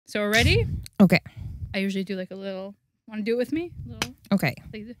So ready? Okay. I usually do like a little. Want to do it with me? A little, Okay.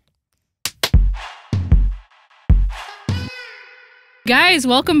 like this. Guys,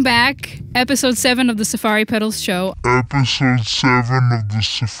 welcome back. Episode 7 of the Safari Pedals Show. Episode 7 of the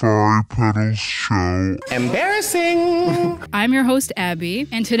Safari Pedals Show. Embarrassing! I'm your host, Abby,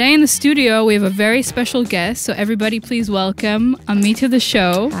 and today in the studio we have a very special guest, so everybody please welcome Ami to the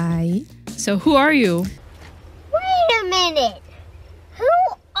show. Hi. So who are you? Wait a minute. Who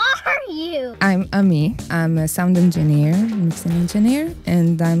are you? I'm Ami. I'm a sound engineer, mixing engineer,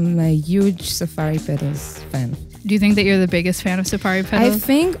 and I'm a huge Safari Pedals fan. Do you think that you're the biggest fan of Safari Pedals? I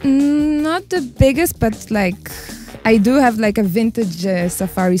think not the biggest, but like I do have like a vintage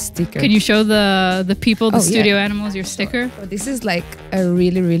Safari sticker. Can you show the people, the Oh, studio yeah. animals, your sticker? So this is like a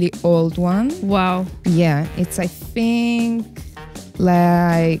really old one. Wow. Yeah, it's I think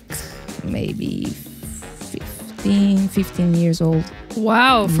like maybe 15 years old.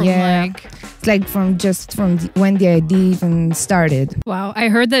 Wow. From It's like from when the idea even started. Wow. I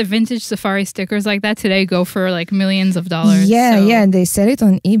heard that vintage Safari stickers like that today go for like millions of dollars. Yeah, so. yeah, they sell it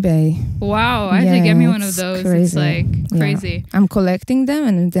on eBay. Wow. I have to get me one of it's those. Crazy. It's like crazy. Yeah. I'm collecting them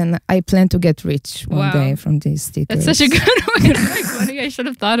and then I plan to get rich one Wow. day from these stickers. That's such a good one. Like, funny. I should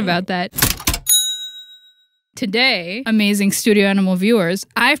have thought about that. Today, amazing studio animal viewers,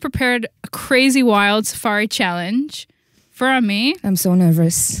 I've prepared a crazy wild safari challenge for Ami. I'm so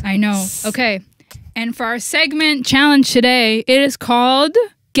nervous. I know. Okay. And for our segment challenge today, it is called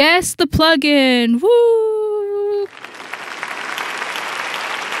Guess the Plugin. Woo!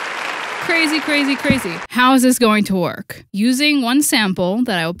 Crazy. How is this going to work? Using one sample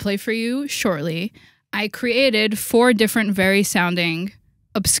that I will play for you shortly, I created 4 different very sounding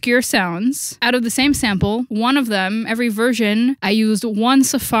obscure sounds out of the same sample. One of them, every version, I used one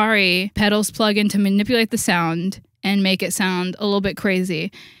Safari Pedals plugin to manipulate the sound and make it sound a little bit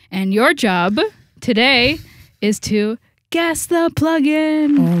crazy. And your job today is to guess the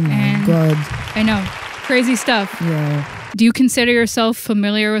plugin. Oh my god. I know. Crazy stuff. Yeah. Do you consider yourself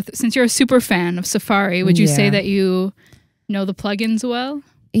familiar with, since you're a super fan of Safari, would you say that you know the plugins well?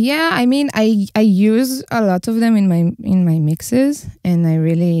 Yeah, I mean, I use a lot of them in my mixes, and I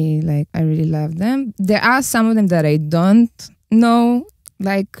really love them. There are some of them that I don't know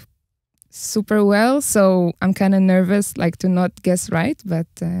like super well, so I'm kind of nervous like to not guess right, but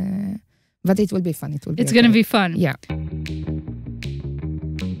it will be fun. It's gonna be fun. Yeah.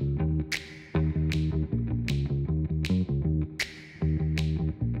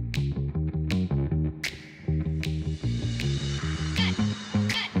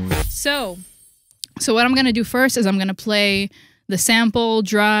 So what I'm going to do first is I'm going to play the sample,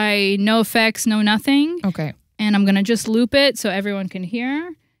 dry, no effects, no nothing. Okay. And I'm going to just loop it so everyone can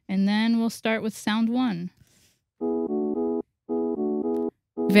hear. And then we'll start with sound 1.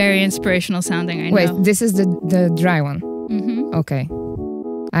 Very inspirational sounding, I know. Wait, this is the dry one. Mm-hmm. Okay.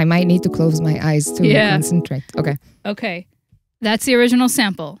 I might need to close my eyes to concentrate. Okay. Okay. That's the original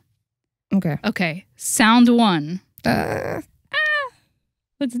sample. Okay. Okay. Sound 1.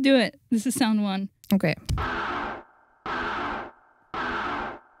 Let's do it. This is sound 1. Okay.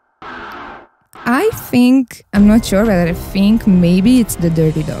 I'm not sure, but I think maybe it's the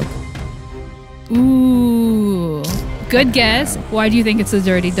Dirty Dog. Ooh. Good guess. Why do you think it's a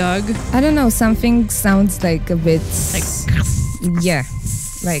dirty dog? I don't know, something sounds like a bit Like, yeah.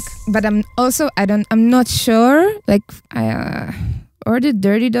 Like, but I'm not sure, like or the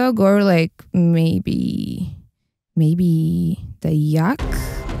Dirty Dog, or like maybe the Yak.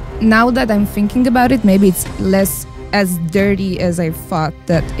 Now that I'm thinking about it, maybe it's less as dirty as I thought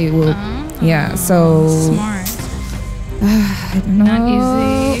that it would. Yeah, so smart. I don't know.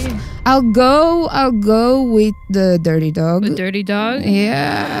 Not easy. I'll go with the Dirty Dog. The dirty dog?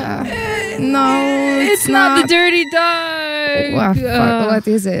 Yeah. No, It's not the dirty dog. What, fuck, what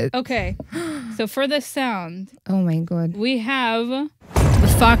is it? Okay. So for this sound, Oh my god. we have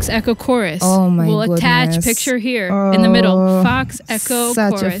the Fox Echo Chorus. Oh my We'll attach goodness. picture here in the middle. Oh, Fox Echo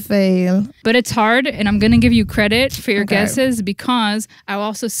Such Chorus. a fail. But it's hard, and I'm going to give you credit for your Okay. guesses, because I'll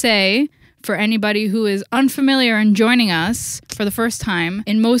also say, for anybody who is unfamiliar and joining us for the first time,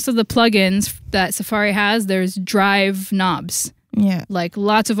 in most of the plugins that Safari has, there's drive knobs, Yeah. like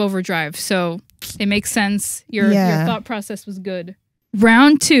lots of overdrive. So it makes sense. Your thought process was good.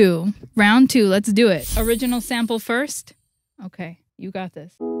 Round two. Let's do it. Original sample first. Okay, you got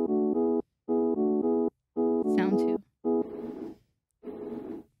this. Sound 2.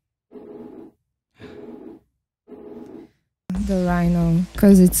 The Rhino,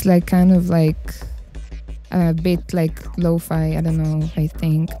 because it's like kind of like a bit like lo-fi. I don't know. I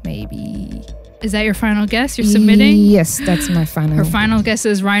think maybe Is that your final guess? You're submitting? Yes, that's my final. Her final guess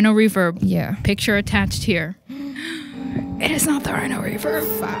is Rhino Reverb. Yeah. Picture attached here. It is not the Rhino Reverb.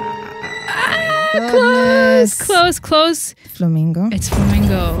 Close. Flamingo. It's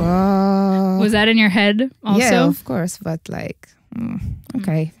Flamingo. Wow. Was that in your head also? Yeah, of course, but like,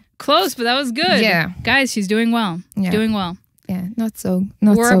 okay. Close, but that was good. Yeah. Guys, she's doing well. Yeah. Doing well. Yeah, not so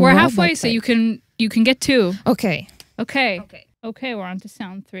We're well, halfway, but so like- you can get 2. Okay. Okay, we're on to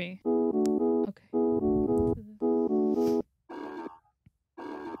sound 3.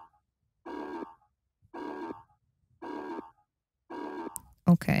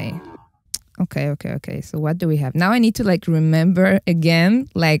 Okay. Okay. So what do we have? Now I need to like remember again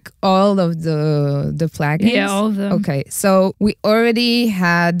like all of the plugins. Yeah, all of them. Okay. So we already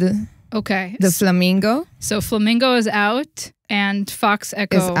had Okay. the Flamingo. So Flamingo is out and Fox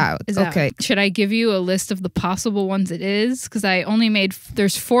Echo Is out. Okay. Should I give you a list of the possible ones it is? Because I only made,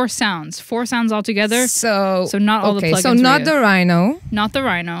 there's 4 sounds. 4 sounds altogether. So not all the plugins. So not the Rhino, Not the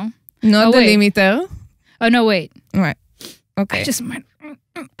Rhino. not the wait. limiter. Oh, no, wait. Right. Okay. I just might.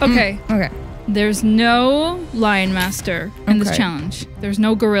 Okay. Okay. There's no Lion Master in this Okay. challenge. There's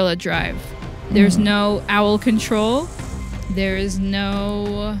no Gorilla Drive. There's no Owl Control. There is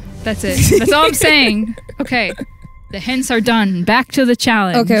no. That's it. That's all I'm saying. Okay. The hints are done. Back to the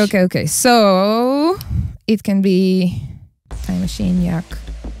challenge. Okay. So it can be Time Machine, Yak.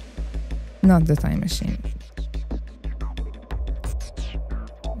 Not the Time Machine.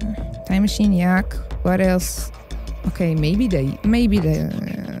 Time Machine, Yak. What else? Okay, maybe the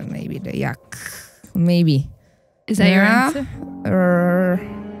Yak. Maybe. Is that your answer?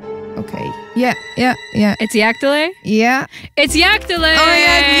 Okay. Yeah. It's Yak Delay? Yeah. It's Yak Delay! Oh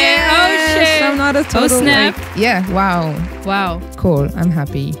yeah. Oh, shit! I'm not a total. snap. like- yeah. Wow. Wow. Cool. I'm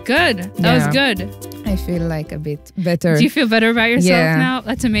happy. Good. That was Yeah. good. I feel like a bit better. Do you feel better about yourself Yeah. now?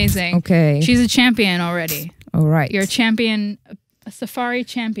 That's amazing. Okay. She's a champion already. All right. You're a champion, a Safari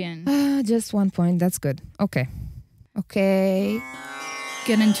champion. Just 1 point. That's good. Okay.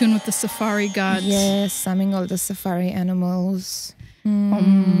 Get in tune with the Safari gods. Yes, summing all the safari animals.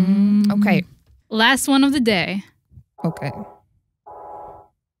 Mm. Okay. Last one of the day. Okay.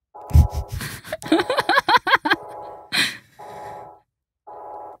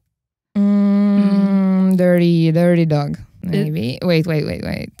 Dirty dog. Maybe. Wait.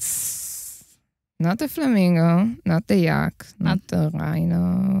 Not the flamingo. Not the yak. Not the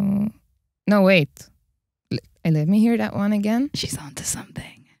rhino. No, wait. Let me hear that one again. She's onto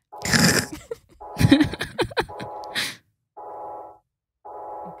something.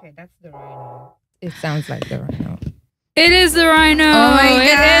 Okay, that's the rhino. It sounds like the rhino. It is the rhino. Oh my It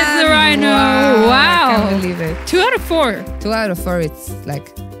is the God. rhino. I Wow. can't believe it. 2 out of 4. 2 out of 4. It's like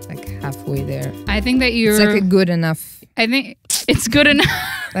halfway there. I think that you're. It's like a good enough. I think it's good enough.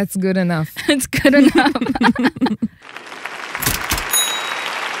 That's good enough. It's good enough.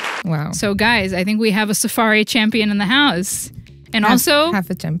 Wow. So, guys, I think we have a Safari champion in the house. And also, half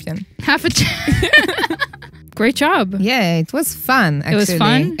a champion. half a Great job. Yeah, it was fun. Actually. It was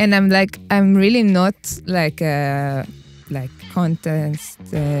fun? and I'm really not like a contest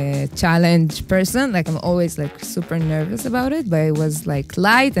challenge person. Like I'm always like super nervous about it, but it was like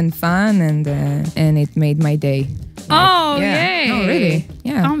light and fun, and it made my day. Oh, yeah. yay. No, really.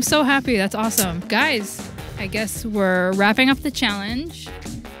 Yeah. I'm so happy. That's awesome. Guys, I guess we're wrapping up the challenge.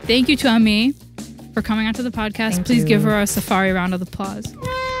 Thank you to Ami for coming onto the podcast. Thank Please you. give her a Safari round of applause.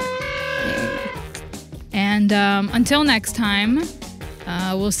 And until next time,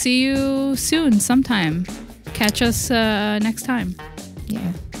 we'll see you soon sometime. Catch us next time.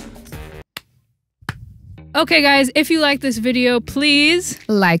 Yeah. Okay, guys, if you like this video, please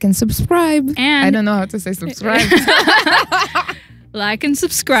Like and subscribe. And- I don't know how to say subscribe. like and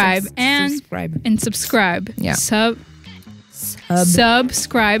subscribe. Subscribe. Yeah.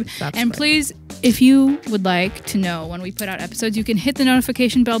 Subscribe. And please, if you would like to know when we put out episodes, you can hit the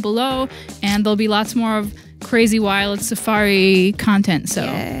notification bell below, and there'll be lots more of crazy, wild Safari content. So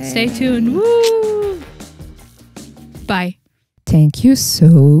stay tuned. Woo! Bye. Thank you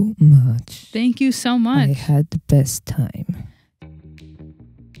so much. Thank you so I much. had the best time.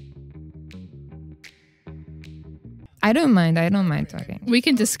 I don't mind talking. We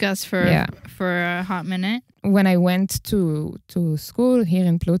can discuss for a hot minute. When I went to school here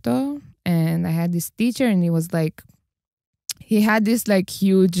in Pluto, and I had this teacher, and he had this like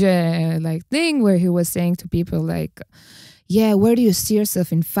huge like thing where he was saying to people like, yeah, where do you see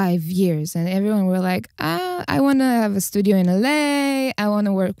yourself in 5 years? And everyone were like, I want to have a studio in LA. I want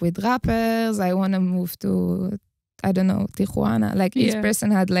to work with rappers. I want to move to, I don't know, Tijuana. Like each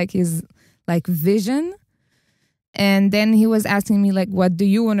person had like his like vision. And then he was asking me like, what do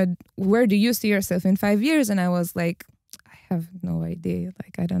you want to, where do you see yourself in 5 years? And I was like, I have no idea.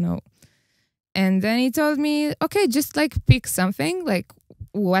 Like, I don't know. And then he told me, okay, just like pick something, like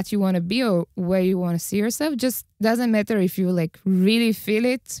what you want to be or where you want to see yourself. Just doesn't matter if you like really feel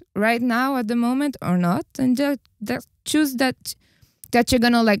it right now at the moment or not. And just choose that you're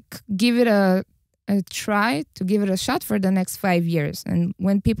going to like give it a try, to give it a shot for the next 5 years. And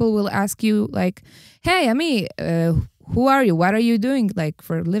when people will ask you like, hey, Ami, who are you? What are you doing like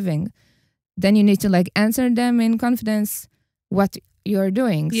for a living? Then you need to like answer them in confidence what you're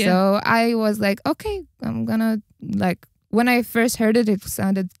doing. Yeah. So I was like, okay, I'm gonna like, when I first heard it, it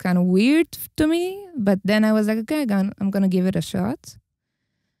sounded kind of weird to me. But then I was like, okay, I'm gonna give it a shot.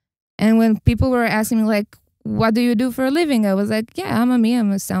 And when people were asking me like, what do you do for a living? I was like, yeah,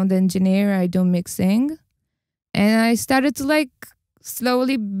 I'm a sound engineer. I do mixing. And I started to like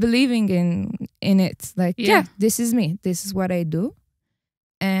slowly believing in it. Like, yeah, this is me. This is what I do.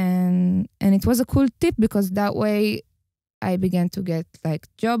 And it was a cool tip because that way I began to get like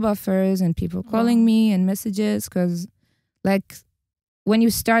job offers and people calling me and messages. Because like when you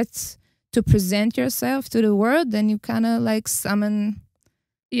start to present yourself to the world, then you kind of like summon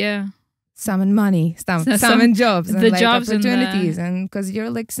money, summon jobs, and the like jobs opportunities, and because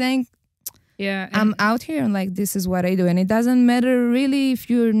you're like saying, yeah, I'm out here and like this is what I do, and it doesn't matter really if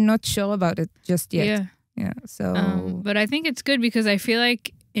you're not sure about it just yet. Yeah. So, but I think it's good because I feel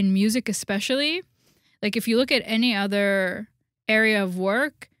like in music, especially, like if you look at any other area of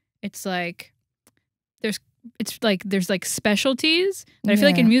work, it's like there's like specialties. But I feel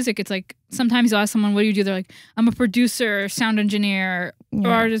like in music, it's like sometimes you ask someone, "What do you do?" They're like, "I'm a producer, sound engineer,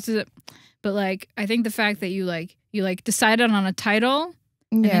 or just." But like, I think the fact that you decided on a title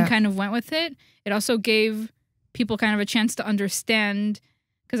and then kind of went with it, it also gave people kind of a chance to understand.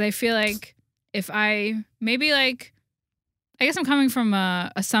 Because I feel like if I maybe like, I guess I'm coming from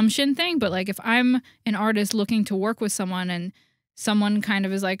a assumption thing, but like if I'm an artist looking to work with someone and someone kind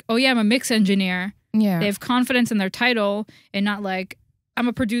of is like, oh yeah, I'm a mix engineer. Yeah. They have confidence in their title and not like, I'm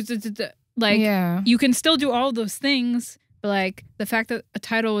a producer. Like, you can still do all those things, but like the fact that a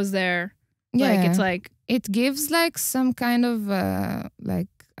title is there, like it's like, it gives like some kind of like,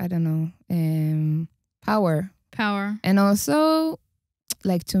 I don't know, power. And also,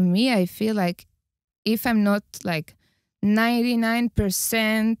 like to me, I feel like if I'm not like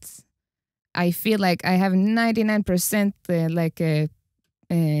 99%, I feel like I have 99% like a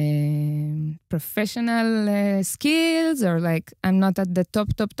professional skills, or like I'm not at the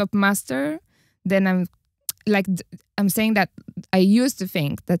top master, then I'm saying that I used to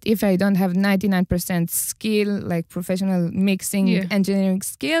think that if I don't have 99% skill, like professional mixing engineering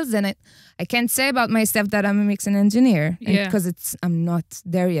skills, then I can't say about myself that I'm a mixing engineer, because I'm not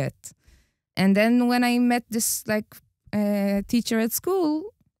there yet. And then when I met this like teacher at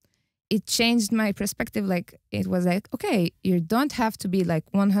school, it changed my perspective. Like it was like, okay, you don't have to be like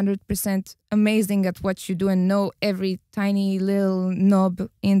 100% amazing at what you do and know every tiny little knob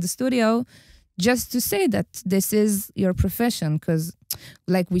in the studio, just to say that this is your profession. Because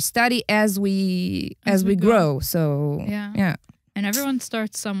like we study as we grow. So yeah, and everyone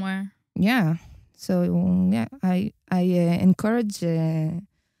starts somewhere. Yeah. So yeah, I encourage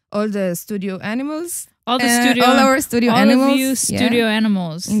all the studio animals. All our studio animals. All of you studio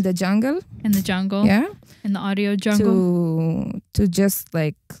animals. In the jungle. Yeah. In the audio jungle. To just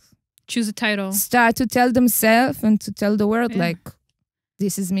like choose a title. Start to tell themselves and to tell the world like,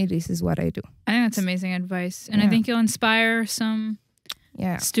 this is me, this is what I do. I think that's amazing advice. And I think you'll inspire some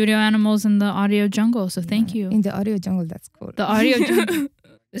Yeah. Studio animals in the audio jungle. So thank you. In the audio jungle, that's cool. The audio jungle.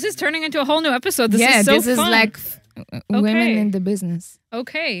 This is turning into a whole new episode. This is so this fun. is like women in the business.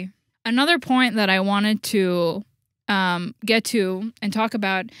 Okay. Another point that I wanted to get to and talk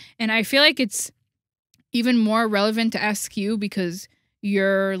about, and I feel like it's even more relevant to ask you because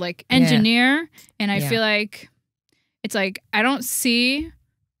you're like engineer, and I feel like it's like I don't see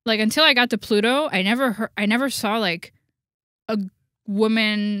like until I got to Pluto, I never saw like a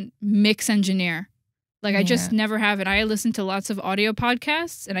woman mix engineer. Like I just never have it. I listened to lots of audio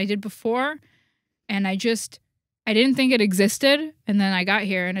podcasts, and I did before, and I didn't think it existed, and then I got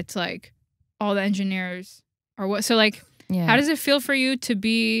here, and it's like all the engineers are what. So like, how does it feel for you to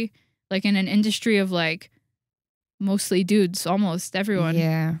be like in an industry of like mostly dudes, almost everyone?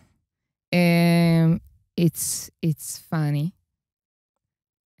 Yeah, it's funny.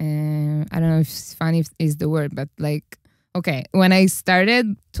 I don't know if funny is the word, but like, okay, when I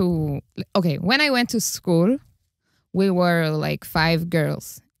went to school, we were like 5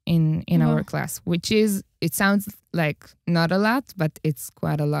 girls in our class, which is, it sounds like not a lot, but it's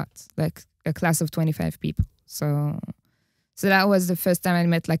quite a lot, like a class of 25 people. So that was the first time I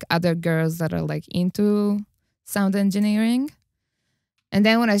met like other girls that are like into sound engineering. And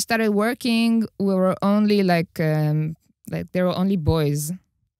then when I started working, we were only like there were only boys.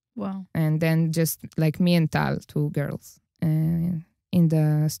 Wow. And then just like me and Tal, two girls in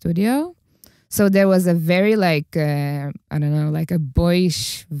the studio. So there was a very like, I don't know, like a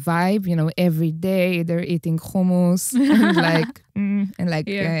boyish vibe, you know, every day they're eating hummus and like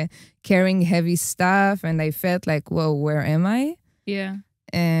carrying heavy stuff. And I felt like, whoa, where am I? Yeah.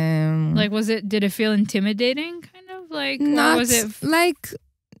 Like, did it feel intimidating kind of like, not or was it like,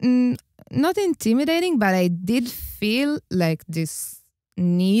 not intimidating, but I did feel like this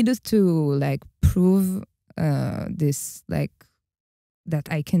need to like prove this like, that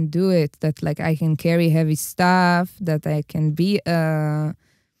I can do it, that like I can carry heavy stuff, that I can be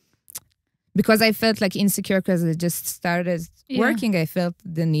because I felt like insecure because I just started working. I felt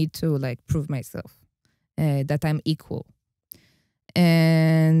the need to like prove myself that I'm equal,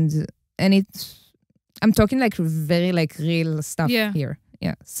 and I'm talking like very like real stuff here.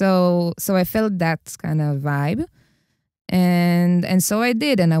 Yeah. So I felt that kind of vibe, and so I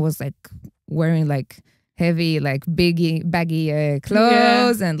did, and I was like wearing like heavy, like baggy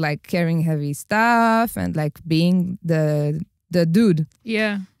clothes and like carrying heavy stuff and like being the dude.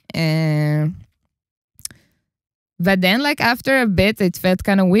 Yeah. But then like after a bit, it felt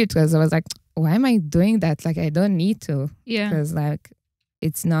kind of weird because I was like, why am I doing that? Like I don't need to. Yeah. Because like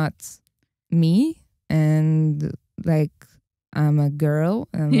it's not me, and like I'm a girl,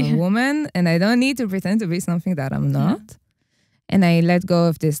 I'm a woman, and I don't need to pretend to be something that I'm not. And I let go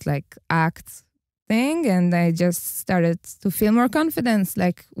of this like act thing, and I just started to feel more confidence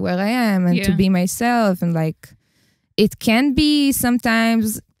like where I am and to be myself. And like it can be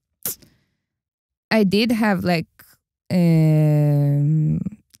sometimes I did have like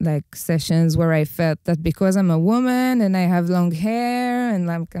sessions where I felt that because I'm a woman and I have long hair and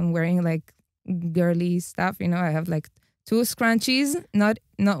like I'm wearing like girly stuff, you know, I have like 2 scrunchies, not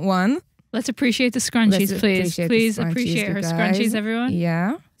one. Let's appreciate the scrunchies, please. Please appreciate her scrunchies, everyone.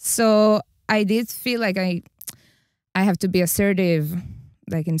 Yeah. So I did feel like I have to be assertive,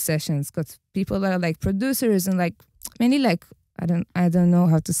 like in sessions, because people are like producers and like mainly like I don't know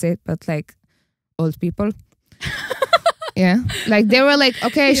how to say it, but like old people. Yeah, like they were like,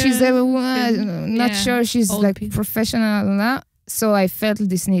 okay, she's not sure she's old like people. Professional, blah. So I felt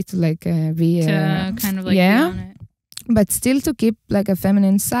this need to like be kind of like be on it. But still to keep like a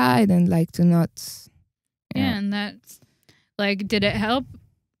feminine side and like to not. Yeah, and that's like, did it help?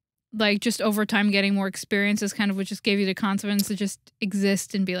 Like just over time getting more experience is kind of what just gave you the confidence to just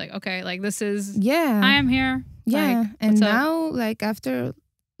exist and be like, okay, like this is I am here. Yeah. Like, and now like after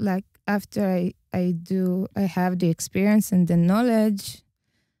I have the experience and the knowledge,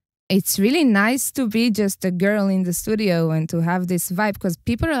 it's really nice to be just a girl in the studio and to have this vibe, because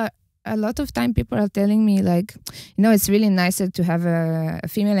a lot of time people are telling me like, you know, it's really nicer to have a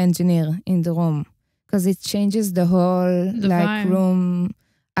female engineer in the room because it changes the whole like room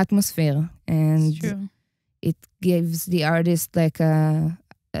atmosphere, and it gives the artist like I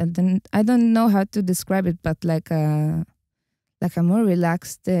don't know how to describe it, but like a more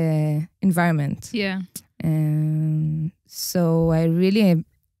relaxed environment. Yeah. So I really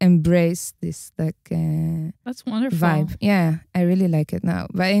embrace this like that's wonderful vibe. Yeah, I really like it now,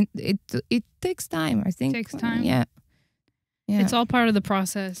 but it takes time. I think it takes time. Yeah. It's all part of the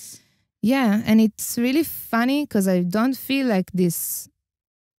process. Yeah, and it's really funny because I don't feel like this.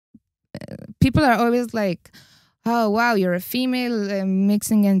 People are always like, oh wow, you're a female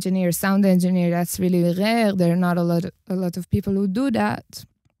mixing engineer, sound engineer. That's really rare. There are not a lot of people who do that.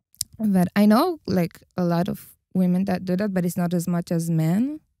 But I know like a lot of women that do that, but it's not as much as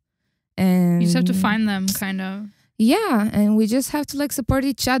men. And you just have to find them, kind of. Yeah, and we just have to like support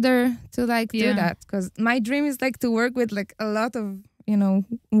each other to like do that. Because my dream is like to work with like a lot of, you know,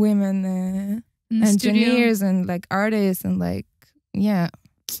 women engineers and like artists and like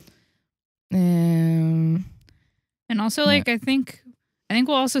and also like I think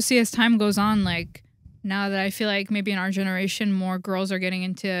we'll also see as time goes on, like now that I feel like maybe in our generation more girls are getting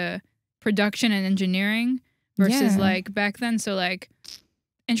into production and engineering versus like back then. So like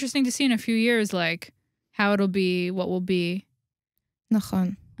interesting to see in a few years like how it'll be, what will be.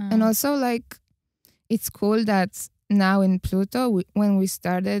 And also like it's cool that now in Pluto when we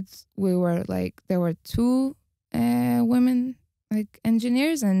started we were like there were 2 women like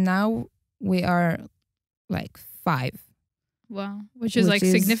engineers, and now we are like 5. Wow. Which is like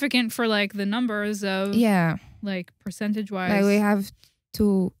significant for like the numbers of like percentage wise. Like we have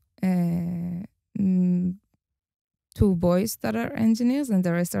 2 2 boys that are engineers and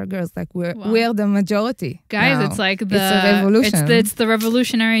the rest are girls. Like Wow. we're the majority. Guys, now. it's like a revolution. It's the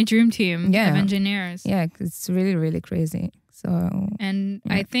revolutionary dream team of Yeah. engineers. Yeah, it's really, really crazy. So And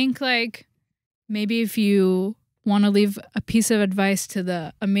Yeah. I think like maybe if you want to leave a piece of advice to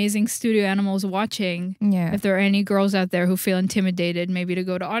the amazing studio animals watching, yeah. if there are any girls out there who feel intimidated, maybe to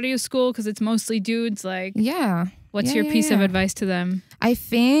go to audio school because it's mostly dudes, like Yeah. what's Yeah, your yeah, piece of yeah. advice to them? I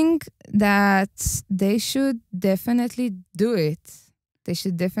think that they should definitely do it. They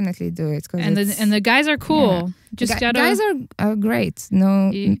should definitely do it. And the guys are cool. Just gotta guys are great. No,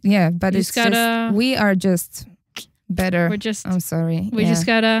 You- but you it's just gotta- just we are just better. we're just I'm sorry. we yeah. just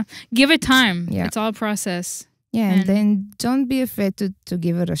gotta give it time. Yeah. It's all a process. Yeah, And- and then don't be afraid to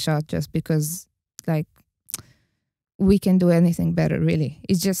give it a shot just because, like, we can do anything better, really.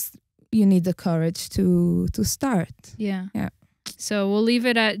 It's just you need the courage to start. Yeah. Yeah. So we'll leave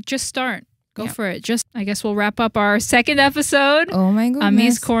it at just start. Go Yeah. for it. I guess we'll wrap up our second episode. Oh my goodness.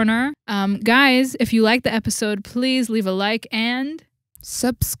 Ami's Corner. Guys, if you like the episode, please leave a like and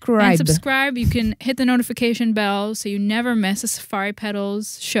Subscribe. subscribe. You can hit the notification bell so you never miss a Safari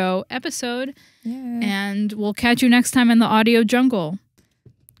Pedals show episode. Yeah. And we'll catch you next time in the audio jungle.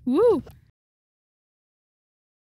 Woo!